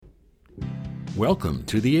Welcome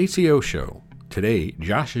to the ACO Show. Today,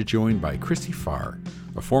 Josh is joined by Chrissy Farr,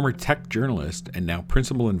 a former tech journalist and now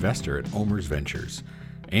principal investor at OMERS Ventures,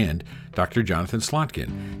 and Dr. Jonathan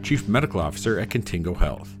Slotkin, Chief Medical Officer at Contigo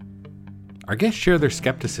Health. Our guests share their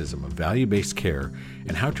skepticism of value-based care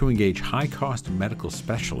and how to engage high-cost medical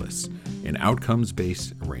specialists in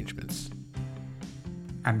outcomes-based arrangements.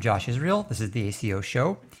 I'm Josh Israel. This is the ACO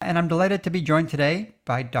Show, and I'm delighted to be joined today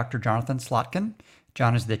by Dr. Jonathan Slotkin.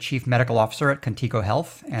 John is the Chief Medical Officer at Contigo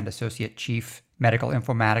Health and Associate Chief Medical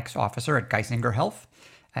Informatics Officer at Contigo Health,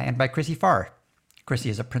 and by Chrissy Farr. Chrissy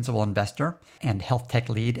is a principal investor and health tech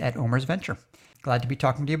lead at OMERS Venture. Glad to be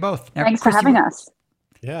talking to you both. Now, Thanks for having us.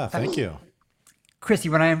 Yeah, thank you. Chrissy,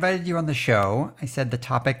 when I invited you on the show, I said the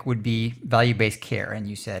topic would be value-based care, and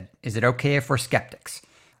you said, is it okay if we're skeptics?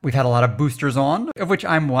 We've had a lot of boosters on, of which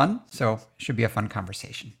I'm one, so it should be a fun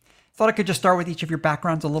conversation. Thought I could just start with each of your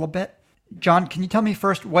backgrounds a little bit. John, can you tell me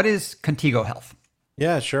first, what is Contigo Health?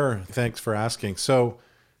 Yeah, sure. Thanks for asking. So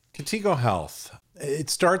Contigo Health, it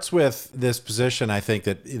starts with this position, I think,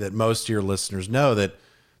 that most of your listeners know, that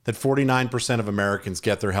 49% of Americans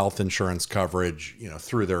get their health insurance coverage,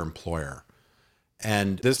 through their employer.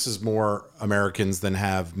 And this is more Americans than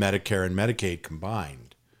have Medicare and Medicaid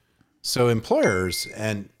combined. So employers,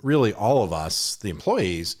 and really all of us, the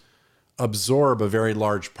employees, absorb a very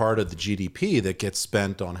large part of the GDP that gets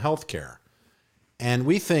spent on healthcare. And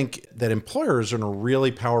we think that employers are in a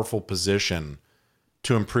really powerful position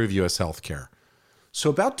to improve U.S. healthcare.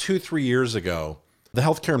 So about 2-3 years ago, the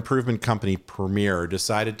healthcare improvement company Premier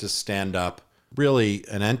decided to stand up really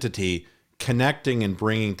an entity connecting and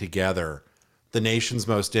bringing together the nation's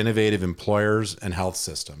most innovative employers and health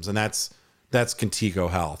systems. And that's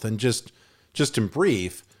Contigo Health. And just in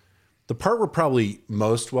brief, the part we're probably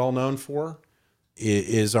most well known for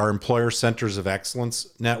is our Employer Centers of Excellence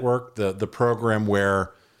network, the program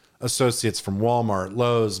where associates from Walmart,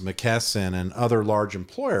 Lowe's, McKesson, and other large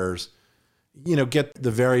employers, get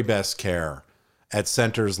the very best care at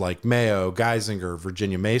centers like Mayo, Geisinger,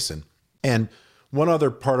 Virginia Mason. And one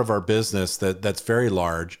other part of our business that's very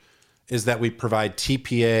large is that we provide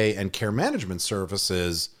TPA and care management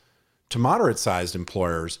services to moderate-sized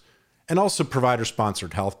employers and also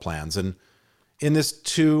provider-sponsored health plans. And in this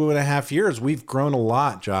 2.5 years, we've grown a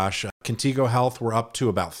lot, Josh. Contigo Health, we're up to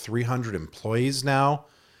about 300 employees now,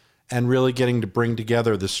 and really getting to bring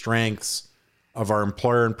together the strengths of our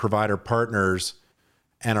employer and provider partners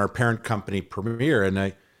and our parent company, Premier. And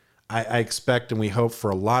I expect and we hope for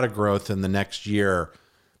a lot of growth in the next year,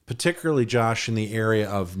 particularly, Josh, in the area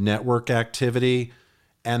of network activity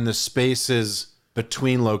and the spaces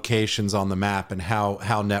between locations on the map, and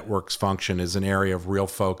how networks function is an area of real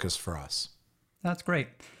focus for us. That's great.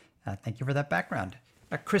 Thank you for that background.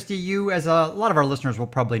 Christy, you, as a lot of our listeners will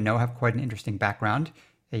probably know, have quite an interesting background.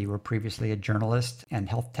 You were previously a journalist and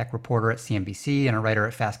health tech reporter at CNBC and a writer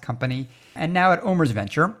at Fast Company, and now at OMERS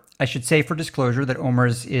Venture. I should say for disclosure that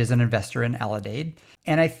OMERS is an investor in Aledade.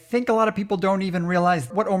 And I think a lot of people don't even realize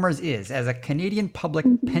what OMERS is. As a Canadian public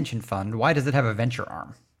pension fund, why does it have a venture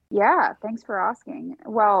arm? Yeah, thanks for asking.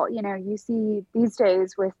 Well, you see these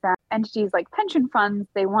days with entities like pension funds,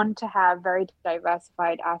 they want to have very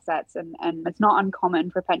diversified assets. And it's not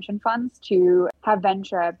uncommon for pension funds to have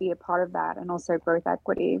venture be a part of that, and also growth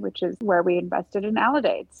equity, which is where we invested in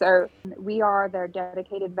Aledade. So we are their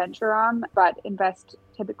dedicated venture arm, but invest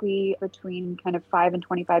typically between kind of 5 and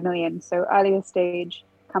 25 million. So earlier stage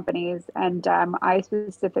companies. And I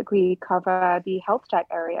specifically cover the health tech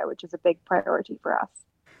area, which is a big priority for us.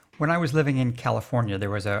 When I was living in California,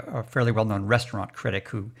 there was a fairly well-known restaurant critic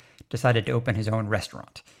who decided to open his own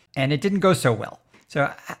restaurant, and it didn't go so well.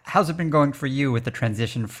 So how's it been going for you with the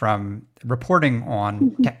transition from reporting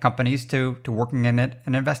on tech companies to working in it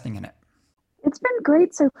and investing in it? It's been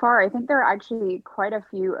great so far. I think there are actually quite a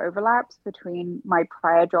few overlaps between my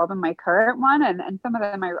prior job and my current one, and some of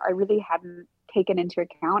them I really hadn't taken into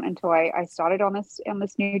account until I started on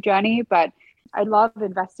this new journey. But I love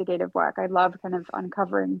investigative work. I love kind of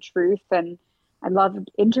uncovering truth, and I love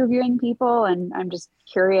interviewing people, and I'm just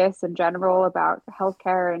curious in general about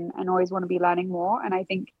healthcare and always want to be learning more. And I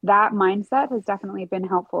think that mindset has definitely been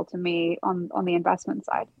helpful to me on the investment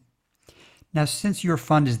side. Now, since your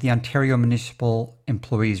fund is the Ontario Municipal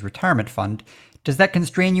Employees Retirement Fund, does that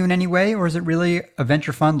constrain you in any way, or is it really a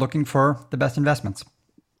venture fund looking for the best investments?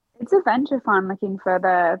 It's a venture fund looking for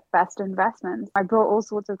the best investments. I brought all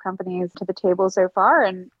sorts of companies to the table so far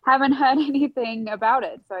and haven't heard anything about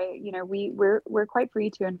it. So, we're quite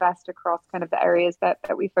free to invest across kind of the areas that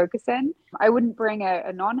we focus in. I wouldn't bring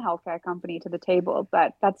a non-healthcare company to the table,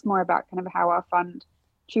 but that's more about kind of how our fund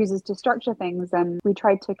chooses to structure things. And we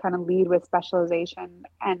tried to kind of lead with specialization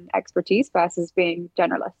and expertise versus being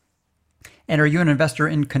generalists. And are you an investor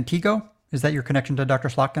in Contigo? Is that your connection to Dr.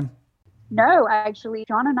 Slotkin? No, actually,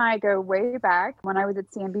 John and I go way back. When I was at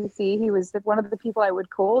CNBC, he was one of the people I would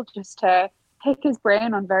call just to pick his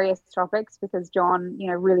brain on various topics, because John,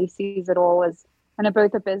 really sees it all as kind of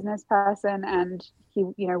both a business person, and he,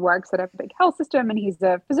 works at a big health system, and he's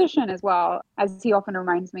a physician as well. As he often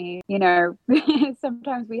reminds me,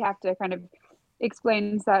 sometimes we have to kind of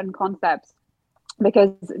explain certain concepts,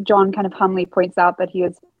 because John kind of humbly points out that he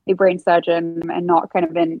is a brain surgeon and not kind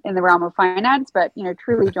of in the realm of finance, but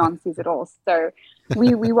truly John sees it all. So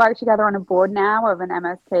we work together on a board now of an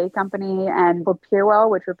MSK company and called Purewell,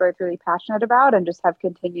 which we're both really passionate about, and just have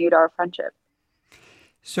continued our friendship.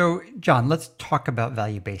 So John, let's talk about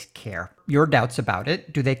value-based care. Your doubts about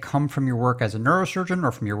it, do they come from your work as a neurosurgeon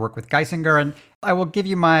or from your work with Geisinger? And I will give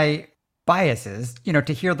you my biases,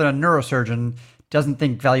 to hear that a neurosurgeon doesn't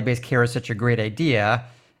think value-based care is such a great idea.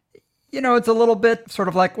 It's a little bit sort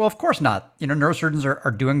of like, well, of course not. Neurosurgeons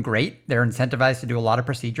are doing great. They're incentivized to do a lot of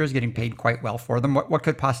procedures, getting paid quite well for them. What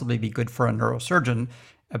could possibly be good for a neurosurgeon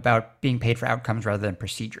about being paid for outcomes rather than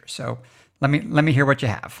procedures? So let me hear what you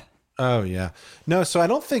have. Oh, yeah. No, so I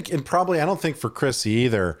don't think for Chrissy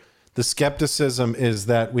either, the skepticism is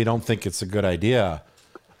that we don't think it's a good idea.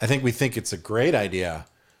 I think we think it's a great idea.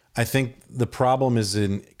 I think the problem is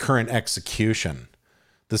in current execution.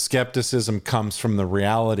 The skepticism comes from the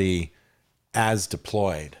reality as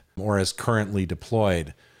deployed or as currently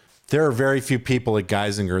deployed. There are very few people at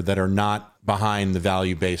Geisinger that are not behind the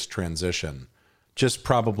value-based transition. Just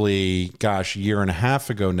probably, a year and a half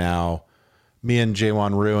ago now, me and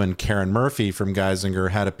Jaewon Ryu and Karen Murphy from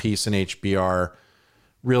Geisinger had a piece in HBR,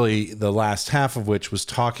 really the last half of which was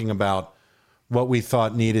talking about what we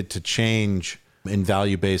thought needed to change in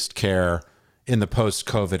value-based care in the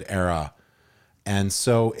post-COVID era. And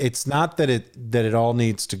so it's not that it all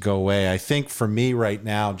needs to go away. I think for me right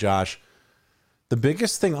now, Josh, the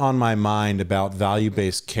biggest thing on my mind about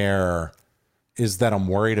value-based care is that I'm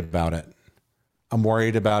worried about it. I'm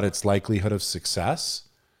worried about its likelihood of success,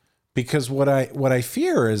 because what I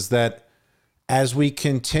fear is that as we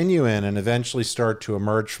continue in and eventually start to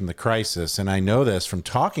emerge from the crisis, and I know this from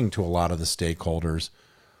talking to a lot of the stakeholders,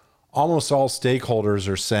 almost all stakeholders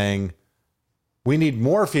are saying, we need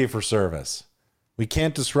more fee-for-service. We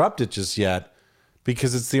can't disrupt it just yet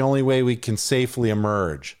because it's the only way we can safely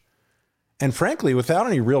emerge. And frankly, without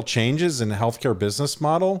any real changes in the healthcare business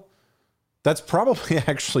model, that's probably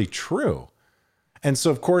actually true. And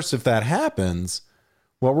so, of course, if that happens,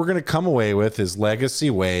 what we're going to come away with is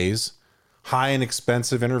legacy ways, high and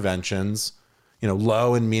expensive interventions,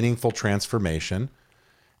 low and meaningful transformation.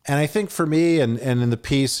 And I think for me, and in the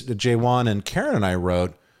piece that Jaewon and Karen and I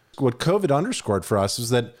wrote, what COVID underscored for us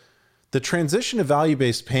is that the transition to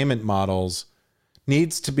value-based payment models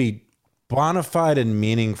needs to be bona fide and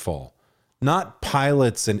meaningful, not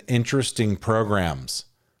pilots and interesting programs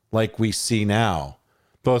like we see now,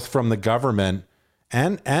 both from the government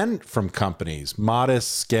and from companies,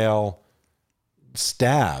 modest scale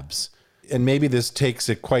stabs. And maybe this takes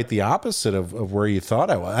it quite the opposite of where you thought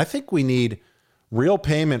I was. I think we need real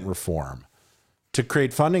payment reform to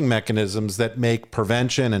create funding mechanisms that make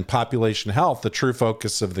prevention and population health the true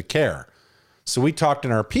focus of the care. So we talked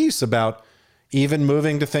in our piece about even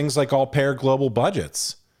moving to things like all-payer global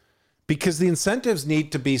budgets, because the incentives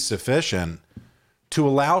need to be sufficient to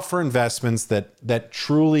allow for investments that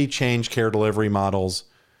truly change care delivery models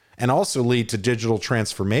and also lead to digital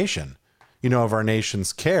transformation, of our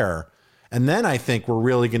nation's care. And then I think we're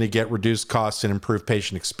really going to get reduced costs and improved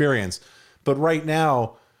patient experience. But right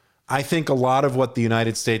now, I think a lot of what the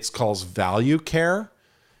United States calls value care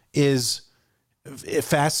is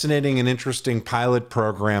fascinating and interesting pilot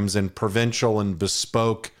programs and provincial and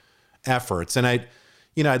bespoke efforts. And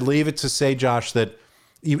I'd leave it to say, Josh, that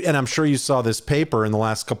and I'm sure you saw this paper in the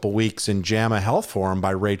last couple of weeks in JAMA Health Forum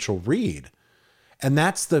by Rachel Reed. And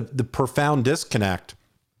that's the profound disconnect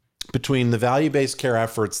between the value-based care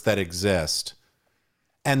efforts that exist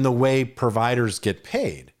and the way providers get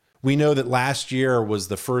paid. We know that last year was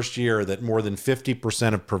the first year that more than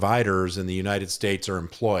 50% of providers in the United States are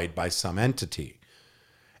employed by some entity.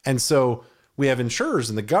 And so we have insurers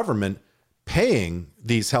and the government paying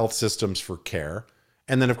these health systems for care.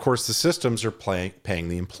 And then, of course, the systems are paying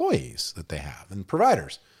the employees that they have and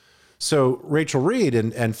providers. So Rachel Reed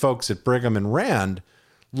and folks at Brigham and Rand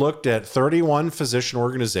looked at 31 physician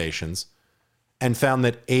organizations and found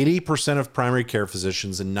that 80% of primary care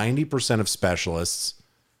physicians and 90% of specialists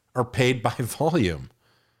are paid by volume,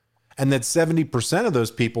 and that 70% of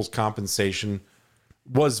those people's compensation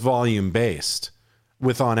was volume-based,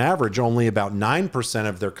 with on average only about 9%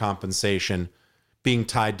 of their compensation being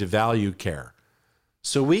tied to value care.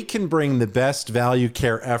 So we can bring the best value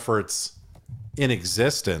care efforts in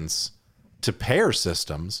existence to payer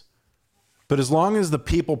systems, but as long as the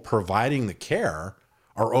people providing the care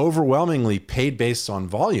are overwhelmingly paid based on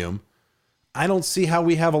volume, I don't see how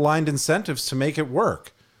we have aligned incentives to make it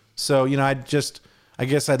work. So, I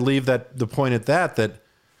guess I'd leave the point at that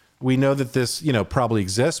we know that this, probably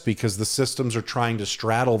exists because the systems are trying to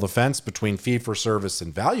straddle the fence between fee for service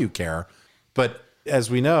and value care. But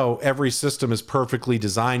as we know, every system is perfectly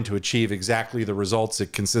designed to achieve exactly the results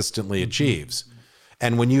it consistently achieves.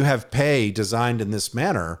 And when you have pay designed in this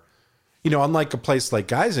manner, unlike a place like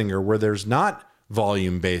Geisinger where there's not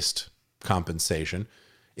volume-based compensation,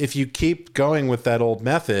 if you keep going with that old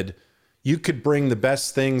method, you could bring the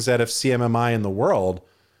best things out of CMMI in the world,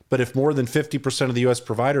 but if more than 50% of the US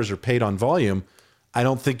providers are paid on volume, I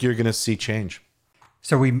don't think you're going to see change.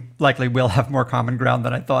 So we likely will have more common ground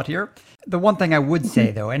than I thought here. The one thing I would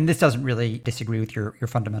say, though, and this doesn't really disagree with your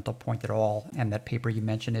fundamental point at all, and that paper you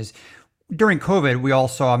mentioned, is during COVID, we all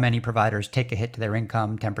saw many providers take a hit to their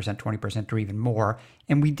income, 10%, 20%, or even more.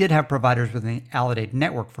 And we did have providers within the Allidated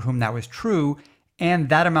network for whom that was true. And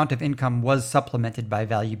that amount of income was supplemented by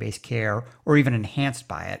value-based care or even enhanced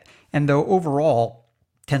by it. And though overall,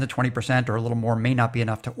 10 to 20% or a little more may not be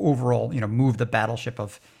enough to overall, move the battleship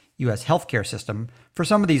of U.S. healthcare system, for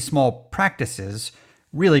some of these small practices,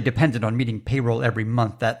 really dependent on meeting payroll every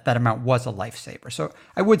month, that amount was a lifesaver. So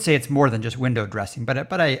I would say it's more than just window dressing,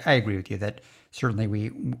 but I agree with you that certainly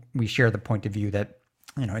we share the point of view that,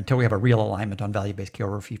 until we have a real alignment on value-based care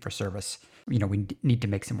or fee for service, we need to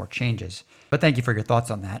make some more changes. But thank you for your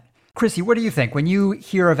thoughts on that. Chrissy, what do you think? When you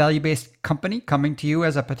hear a value-based company coming to you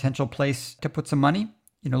as a potential place to put some money,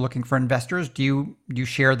 looking for investors, do you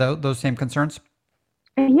share those same concerns?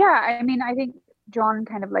 Yeah, I think John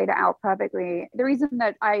kind of laid it out perfectly. The reason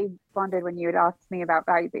that I responded when you had asked me about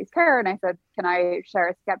value-based care and I said, can I share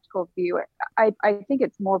a skeptical view? I think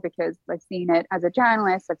it's more because I've seen it as a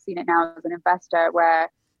journalist, I've seen it now as an investor, where,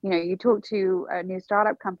 you talk to a new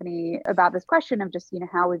startup company about this question of just,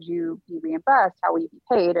 how would you be reimbursed? How will you be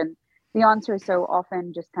paid? And the answer is so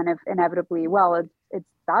often just kind of inevitably, well, it's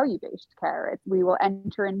value-based care. We will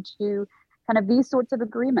enter into kind of these sorts of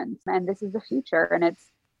agreements, and this is the future. And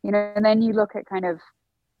it's, and then you look at kind of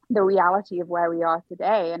the reality of where we are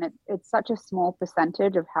today, and it's such a small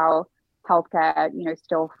percentage of how healthcare,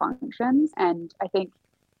 still functions. And I think,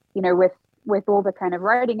 with all the kind of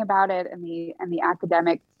writing about it and the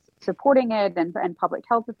academics supporting it and public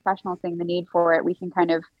health professionals seeing the need for it, we can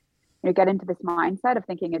kind of, get into this mindset of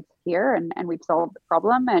thinking it's here and we've solved the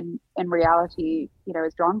problem. And in reality,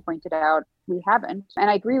 as John pointed out, we haven't. And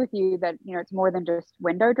I agree with you that, it's more than just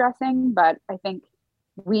window dressing, but I think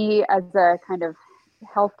we as a kind of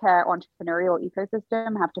healthcare entrepreneurial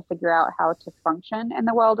ecosystem have to figure out how to function in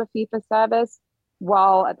the world of fee for service,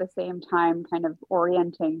 while at the same time kind of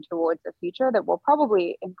orienting towards a future that will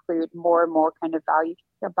probably include more and more kind of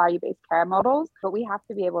value-based care models. But we have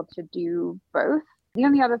to be able to do both. The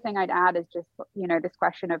only other thing I'd add is just, this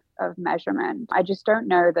question of measurement. I just don't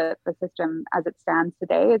know that the system as it stands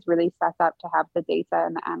today is really set up to have the data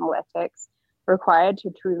and the analytics required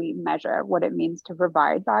to truly measure what it means to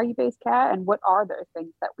provide value-based care and what are those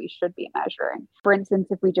things that we should be measuring. For instance,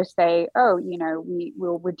 if we just say, we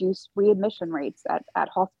will reduce readmission rates at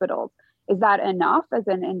hospitals, is that enough as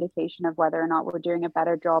an indication of whether or not we're doing a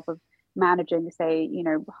better job of managing, say,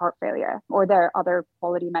 heart failure? Or there are other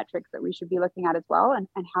quality metrics that we should be looking at as well, and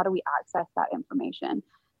how do we access that information?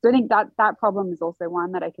 So I think that problem is also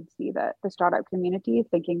one that I could see that the startup community is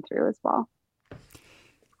thinking through as well.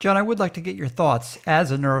 John, I would like to get your thoughts as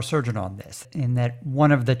a neurosurgeon on this, in that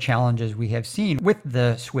one of the challenges we have seen with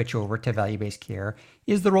the switch over to value-based care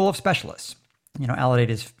is the role of specialists. Allidated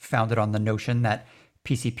is founded on the notion that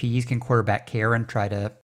PCPs can quarterback care and try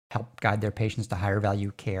to help guide their patients to higher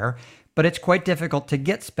value care. But it's quite difficult to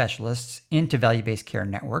get specialists into value-based care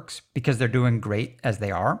networks because they're doing great as they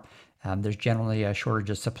are. There's generally a shortage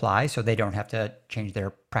of supply, so they don't have to change their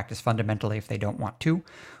practice fundamentally if they don't want to.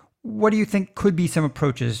 What do you think could be some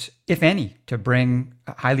approaches, if any, to bring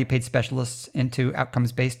highly paid specialists into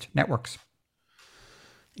outcomes-based networks?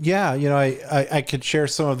 Yeah, I could share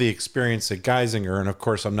some of the experience at Geisinger, and of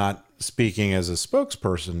course, I'm not speaking as a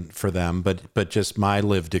spokesperson for them, but just my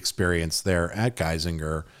lived experience there at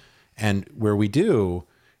Geisinger, and where we do,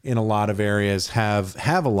 in a lot of areas, have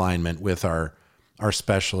alignment with our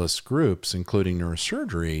specialist groups, including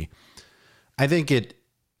neurosurgery. I think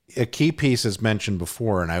a key piece, as mentioned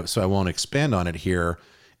before, so I won't expand on it here,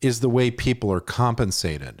 is the way people are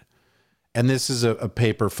compensated. And this is a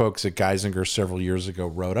paper folks at Geisinger several years ago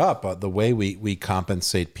wrote up, the way we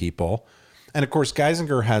compensate people. And of course,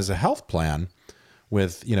 Geisinger has a health plan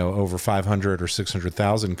with, over 500 or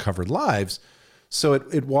 600,000 covered lives. So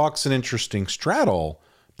it walks an interesting straddle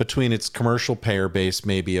between its commercial payer base,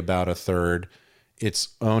 maybe about a third, its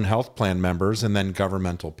own health plan members, and then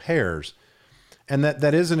governmental payers. And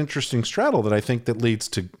that is an interesting straddle that I think that leads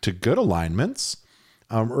to good alignments,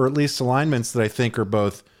 or at least alignments that I think are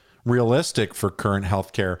both realistic for current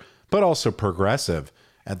healthcare, but also progressive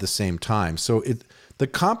at the same time. So the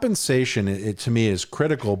compensation, to me, is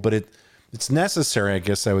critical, but it's necessary, I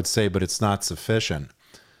guess I would say, but it's not sufficient.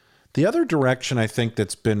 The other direction I think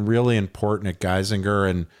that's been really important at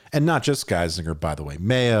Geisinger, and not just Geisinger, by the way,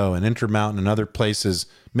 Mayo and Intermountain and other places,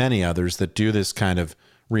 many others that do this kind of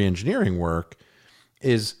reengineering work,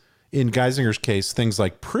 is, in Geisinger's case, things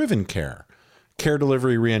like proven care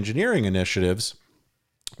delivery reengineering initiatives,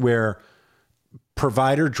 where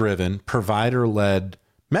provider-driven, provider-led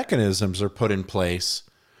mechanisms are put in place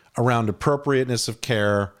around appropriateness of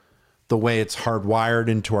care, the way it's hardwired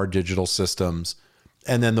into our digital systems,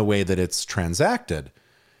 and then the way that it's transacted.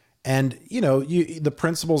 And, the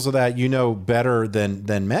principles of that, better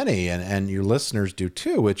than many, and your listeners do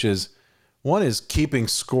too, which is, one is keeping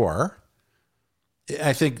score.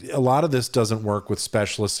 I think a lot of this doesn't work with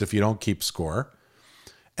specialists if you don't keep score.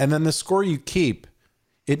 And then the score you keep,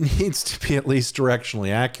 it needs to be at least directionally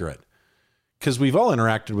accurate. Because we've all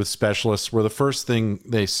interacted with specialists where the first thing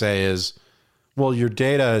they say is, well, your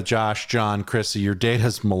data, Josh, John, Chrissy, your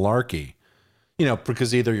data's malarkey.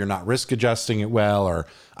 Because either you're not risk adjusting it well, or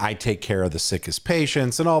I take care of the sickest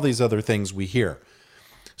patients, and all these other things we hear.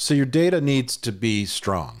 So your data needs to be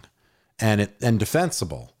strong and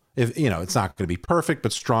defensible. If it's not going to be perfect,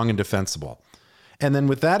 but strong and defensible. And then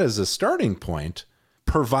with that as a starting point,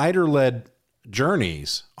 provider-led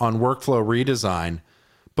journeys on workflow redesign,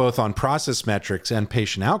 both on process metrics and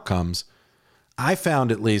patient outcomes, I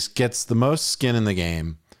found at least gets the most skin in the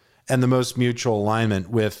game and the most mutual alignment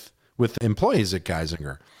with employees at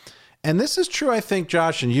Geisinger. And this is true, I think,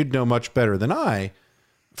 Josh, and you'd know much better than I,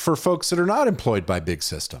 for folks that are not employed by big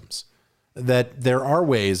systems, that there are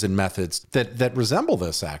ways and methods that resemble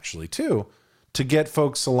this actually too, to get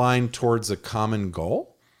folks aligned towards a common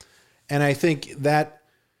goal. And I think that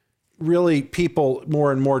really people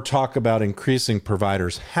more and more talk about increasing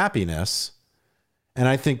providers' happiness. And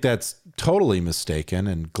I think that's totally mistaken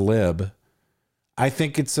and glib. I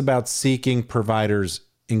think it's about seeking providers'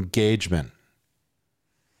 engagement.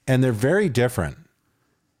 And they're very different.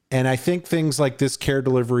 And I think things like this care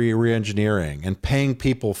delivery reengineering and paying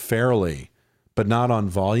people fairly, but not on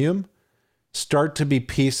volume, start to be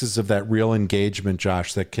pieces of that real engagement,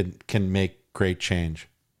 Josh, that can make great change.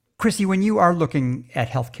 Chrissy, when you are looking at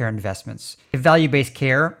healthcare investments, if value-based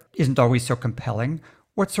care isn't always so compelling,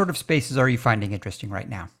 what sort of spaces are you finding interesting right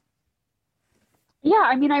now?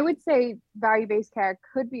 Yeah, I would say value-based care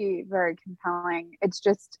could be very compelling. It's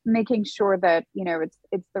just making sure that,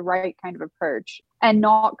 it's the right kind of approach, and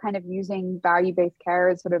not kind of using value-based care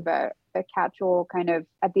as sort of a catch-all kind of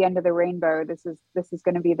at the end of the rainbow. This is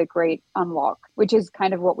going to be the great unlock, which is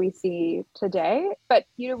kind of what we see today. But,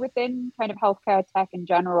 within kind of healthcare tech in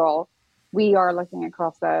general, we are looking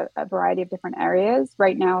across a variety of different areas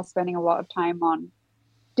right now, spending a lot of time on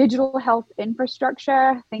digital health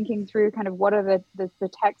infrastructure, thinking through kind of what are the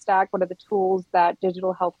tech stack, what are the tools that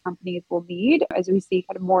digital health companies will need as we see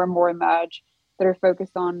kind of more and more emerge that are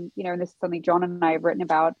focused on, and this is something John and I have written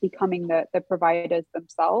about, becoming the providers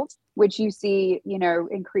themselves, which you see,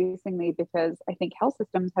 increasingly, because I think health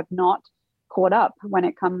systems have not caught up when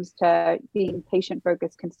it comes to being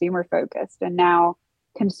patient-focused, consumer-focused. And now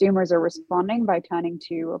consumers are responding by turning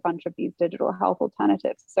to a bunch of these digital health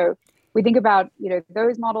alternatives. So we think about,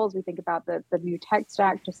 those models, we think about the new tech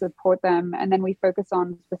stack to support them, and then we focus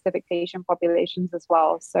on specific patient populations as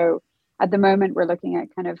well. So at the moment, we're looking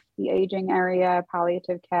at kind of the aging area,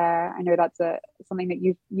 palliative care. I know that's something that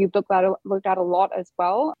you've looked at a lot as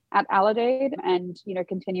well at Aledade, and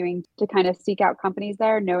continuing to kind of seek out companies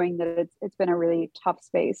there, knowing that it's been a really tough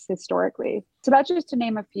space historically. So that's just to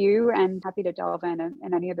name a few, and happy to delve in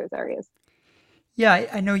any of those areas. Yeah,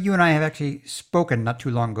 I know you and I have actually spoken not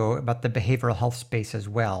too long ago about the behavioral health space as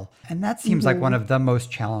well. And that seems like one of the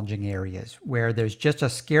most challenging areas, where there's just a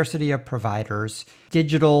scarcity of providers.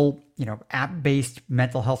 Digital, app-based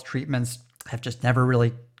mental health treatments have just never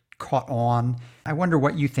really caught on. I wonder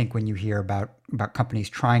what you think when you hear about companies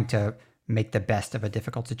trying to make the best of a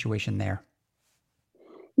difficult situation there.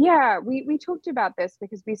 Yeah, we talked about this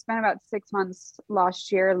because we spent about 6 months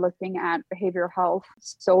last year looking at behavioral health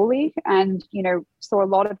solely, and saw a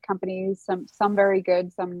lot of companies, some very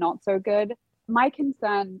good, some not so good. My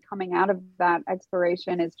concern coming out of that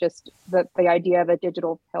exploration is just the idea of a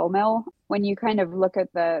digital pill mill. When you kind of look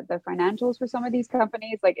at the financials for some of these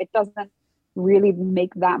companies, like, it doesn't really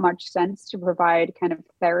make that much sense to provide kind of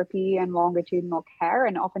therapy and longitudinal care,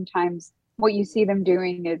 and oftentimes what you see them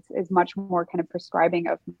doing is much more kind of prescribing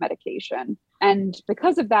of medication. And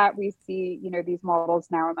because of that, we see, these models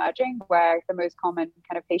now emerging where the most common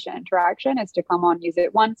kind of patient interaction is to come on, use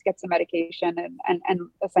it once, get some medication, and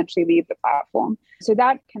essentially leave the platform. So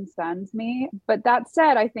that concerns me. But that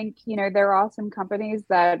said, I think, there are some companies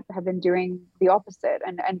that have been doing the opposite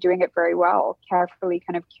and doing it very well, carefully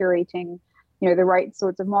kind of curating the right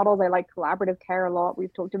sorts of models. I like collaborative care a lot.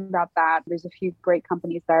 We've talked about that. There's a few great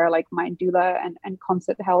companies there like Mindula and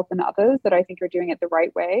Concert Health and others that I think are doing it the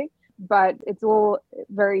right way. But it's all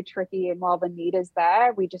very tricky. And while the need is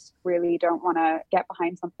there, we just really don't want to get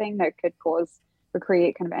behind something that could cause or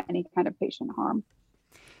create kind of any kind of patient harm.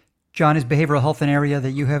 John, is behavioral health an area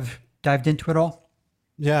that you have dived into at all?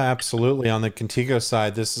 Yeah, absolutely. On the Contigo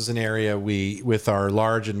side, this is an area with our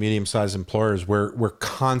large and medium-sized employers, we're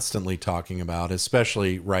constantly talking about,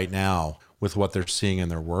 especially right now with what they're seeing in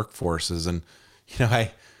their workforces. And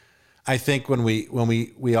I think when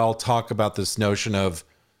we all talk about this notion of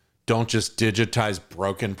don't just digitize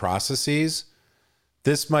broken processes,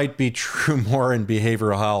 this might be true more in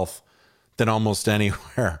behavioral health than almost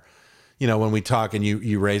anywhere. When we talk, and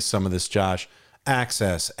you raise some of this, Josh,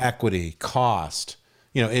 access, equity, cost,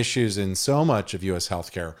 issues in so much of U.S.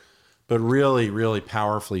 healthcare, but really, really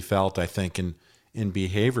powerfully felt, I think, in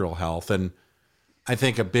behavioral health. And I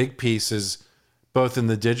think a big piece is both in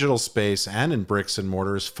the digital space and in bricks and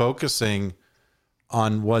mortars, focusing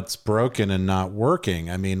on what's broken and not working.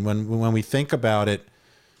 I mean, when we think about it,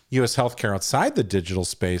 U.S. healthcare outside the digital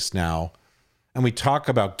space now, and we talk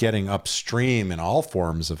about getting upstream in all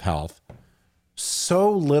forms of health, so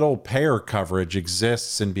little payer coverage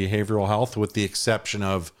exists in behavioral health, with the exception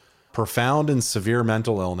of profound and severe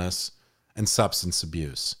mental illness and substance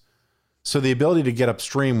abuse. So the ability to get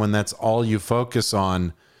upstream when that's all you focus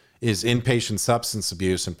on is inpatient substance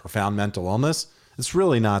abuse and profound mental illness, it's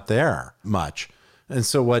really not there much. And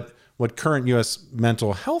so what current U.S.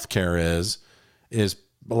 mental health care is a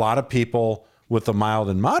lot of people with the mild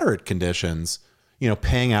and moderate conditions,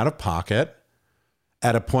 paying out of pocket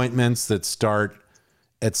at appointments that start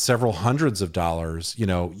at several hundreds of dollars,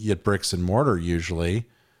 at bricks and mortar usually.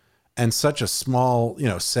 And such a small,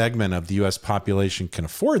 segment of the U.S. population can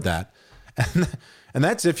afford that. And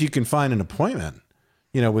that's if you can find an appointment,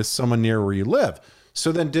 with someone near where you live.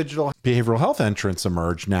 So then digital behavioral health entrants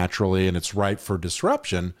emerge naturally, and it's ripe for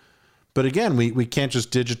disruption. But again, we can't just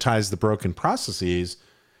digitize the broken processes.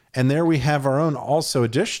 And there we have our own also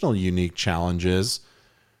additional unique challenges,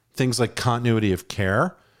 things like continuity of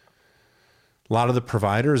care. A lot of the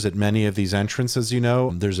providers at many of these entrants, as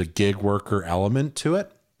there's a gig worker element to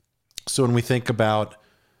it. So when we think about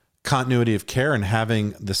continuity of care and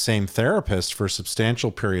having the same therapist for a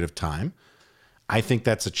substantial period of time, I think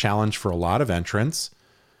that's a challenge for a lot of entrants.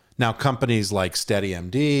 Now, companies like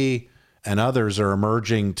SteadyMD and others are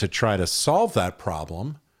emerging to try to solve that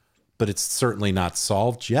problem, but it's certainly not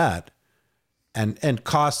solved yet. And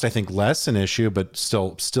cost, I think, less an issue, but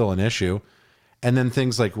still an issue. And then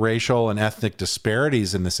things like racial and ethnic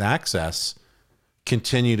disparities in this access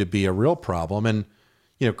continue to be a real problem. And,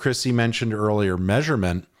 Chrissy mentioned earlier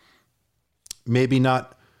measurement, maybe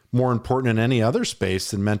not more important in any other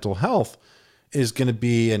space than mental health, is going to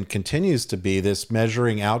be and continues to be this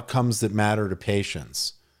measuring outcomes that matter to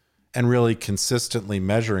patients and really consistently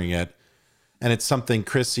measuring it. And it's something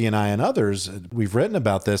Chrissy and I and others, we've written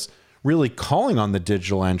about this, really calling on the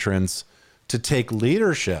digital entrants to take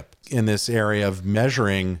leadership in this area of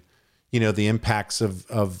measuring, the impacts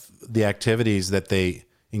of the activities that they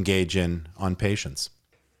engage in on patients.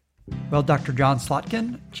 Well, Dr. John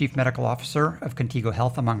Slotkin, Chief Medical Officer of Contigo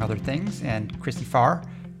Health, among other things, and Chrissy Farr,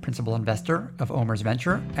 Principal Investor of OMERS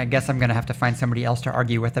Venture. I guess I'm going to have to find somebody else to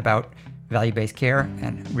argue with about value-based care,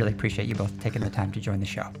 and really appreciate you both taking the time to join the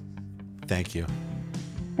show. Thank you.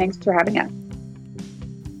 Thanks for having us.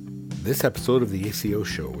 This episode of the ACO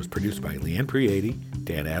Show was produced by Leanne Prieti,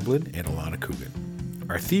 Dan Adlin, and Alana Coogan.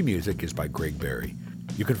 Our theme music is by Greg Berry.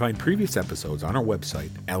 You can find previous episodes on our website,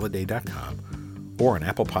 alladay.com, or on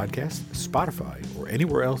Apple Podcasts, Spotify, or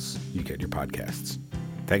anywhere else you get your podcasts.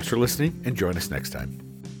 Thanks for listening, and join us next time.